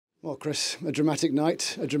Well, Chris, a dramatic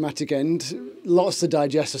night, a dramatic end. Lots to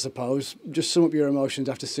digest, I suppose. Just sum up your emotions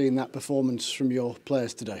after seeing that performance from your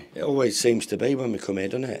players today. It always seems to be when we come here,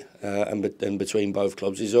 doesn't it? And between both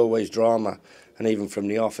clubs, there's always drama. And even from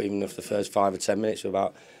the off, even if the first 5 or 10 minutes,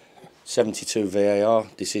 about 72 VAR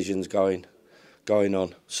decisions going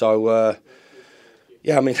on. So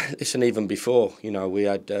yeah, I mean, listen, even before, we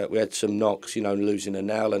had some knocks, losing a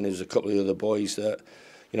nail, and there was a couple of other boys that,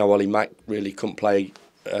 Ollie Mack really couldn't play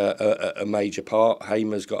a major part.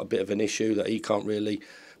 Hamer's got a bit of an issue that he can't really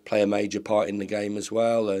play a major part in the game as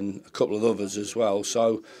well, and a couple of others as well.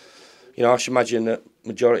 So, I should imagine that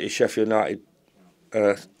majority of Sheffield United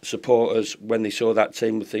supporters, when they saw that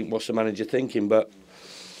team, would think, what's the manager thinking? But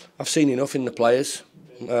I've seen enough in the players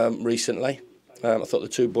recently. I thought the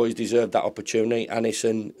two boys deserved that opportunity, Anis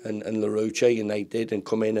and Larouci, and they did, and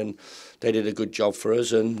come in and they did a good job for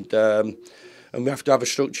us. And we have to have a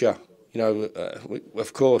structure.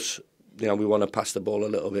 Of course, we want to pass the ball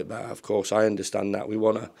a little bit better. Of course, I understand that. We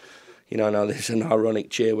want to, now there's an ironic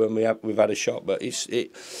cheer when we've had a shot, but we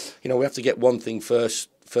have to get one thing first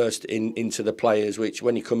into the players, which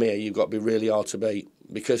when you come here, you've got to be really hard to beat,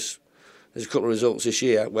 because there's a couple of results this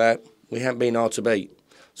year where we haven't been hard to beat.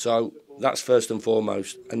 So that's first and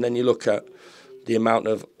foremost. And then you look at the amount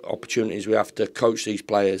of opportunities we have to coach these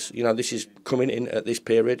players. This is coming in at this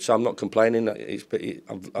period, so I'm not complaining.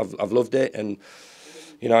 I've loved it, and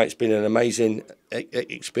it's been an amazing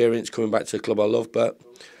experience coming back to a club I love. But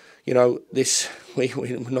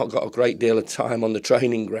we've not got a great deal of time on the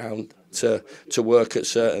training ground to work at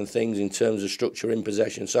certain things in terms of structure in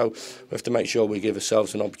possession. So we have to make sure we give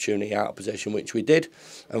ourselves an opportunity out of possession, which we did,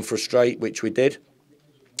 and frustrate, which we did.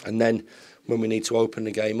 And then when we need to open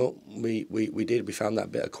the game up, we did. We found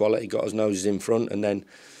that bit of quality, got us noses in front, and then,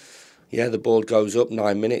 the ball goes up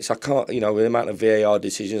 9 minutes. I can't, with the amount of VAR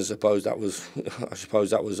decisions, I suppose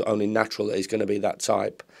that was only natural that he's going to be that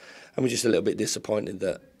type. And we're just a little bit disappointed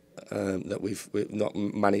that we've not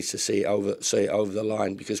managed to see it over the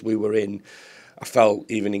line, because we were in. I felt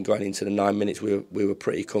even in going into the 9 minutes, we were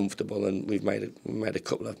pretty comfortable, and we made a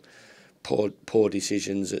couple of poor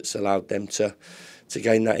decisions that's allowed them to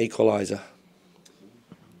gain that equaliser.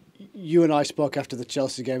 You and I spoke after the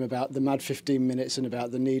Chelsea game about the mad 15 minutes and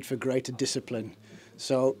about the need for greater discipline.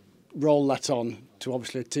 So roll that on to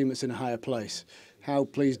obviously a team that's in a higher place. How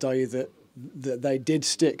pleased are you that they did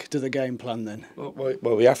stick to the game plan then?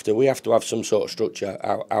 Well, we have to have some sort of structure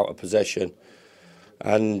out of possession,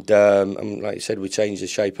 and like you said, we changed the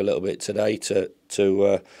shape a little bit today to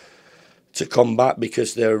combat,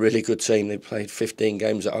 because they're a really good team. They've played 15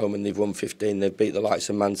 games at home and they've won 15. They've beat the likes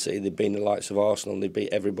of Man City, they've beaten the likes of Arsenal, they've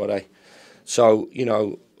beat everybody. So,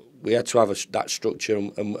 we had to have that structure,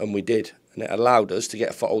 and we did. And it allowed us to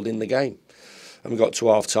get a foothold in the game. And we got to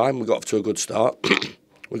half-time, we got off to a good start.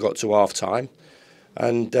 We got to half-time.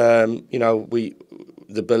 And,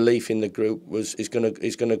 the belief in the group is going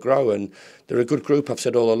to grow. And they're a good group, I've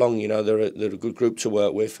said all along. They're a good group to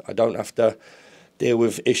work with. I don't have to deal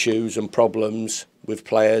with issues and problems with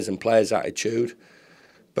players and players' attitude,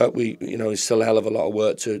 but it's still a hell of a lot of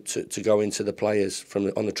work to go into the players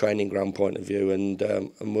on the training ground point of view, and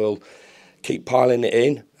we'll keep piling it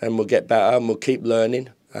in, and we'll get better, and we'll keep learning,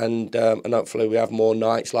 and hopefully we have more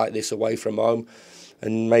nights like this away from home,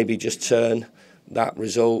 and maybe just turn that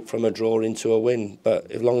result from a draw into a win.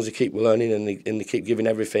 But as long as they keep learning and they keep giving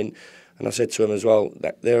everything. And I said to him as well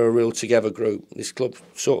that they're a real together group. This club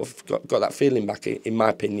sort of got that feeling back, in my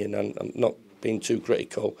opinion, and I'm not being too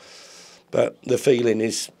critical. But the feeling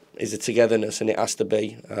is a togetherness, and it has to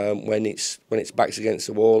be when it's backs against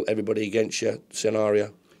the wall, everybody against you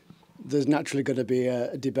scenario. There's naturally going to be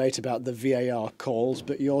a debate about the VAR calls,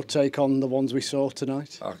 but your take on the ones we saw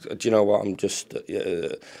tonight? Do you know what? I'm just...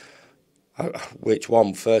 which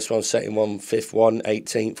one? First one, second one, fifth one,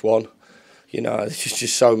 18th one. There's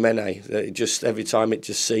just so many. Every time it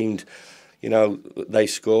just seemed, they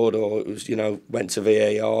scored, or it was, went to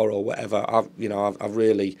VAR or whatever. I've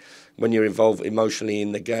really, when you're involved emotionally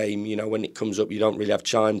in the game, when it comes up, you don't really have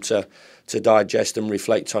time to digest and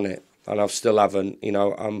reflect on it. And I still haven't.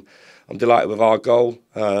 I'm delighted with our goal.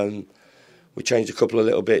 We changed a couple of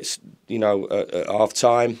little bits, at half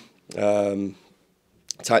time.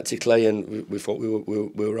 Tactically, and we thought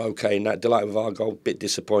we were okay in that. Delighted with our goal, bit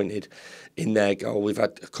disappointed in their goal. We've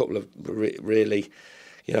had a couple of really,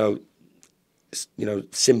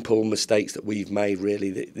 simple mistakes that we've made.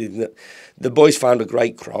 Really, the boys found a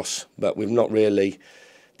great cross, but we've not really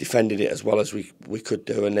defended it as well as we could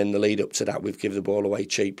do. And then the lead up to that, we've given the ball away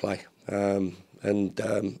cheaply. And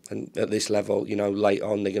at this level, late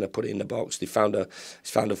on, they're going to put it in the box. They found a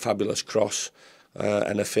fabulous cross.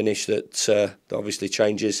 and a finish that obviously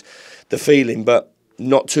changes the feeling, but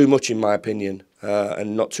not too much in my opinion,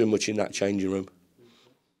 and not too much in that changing room.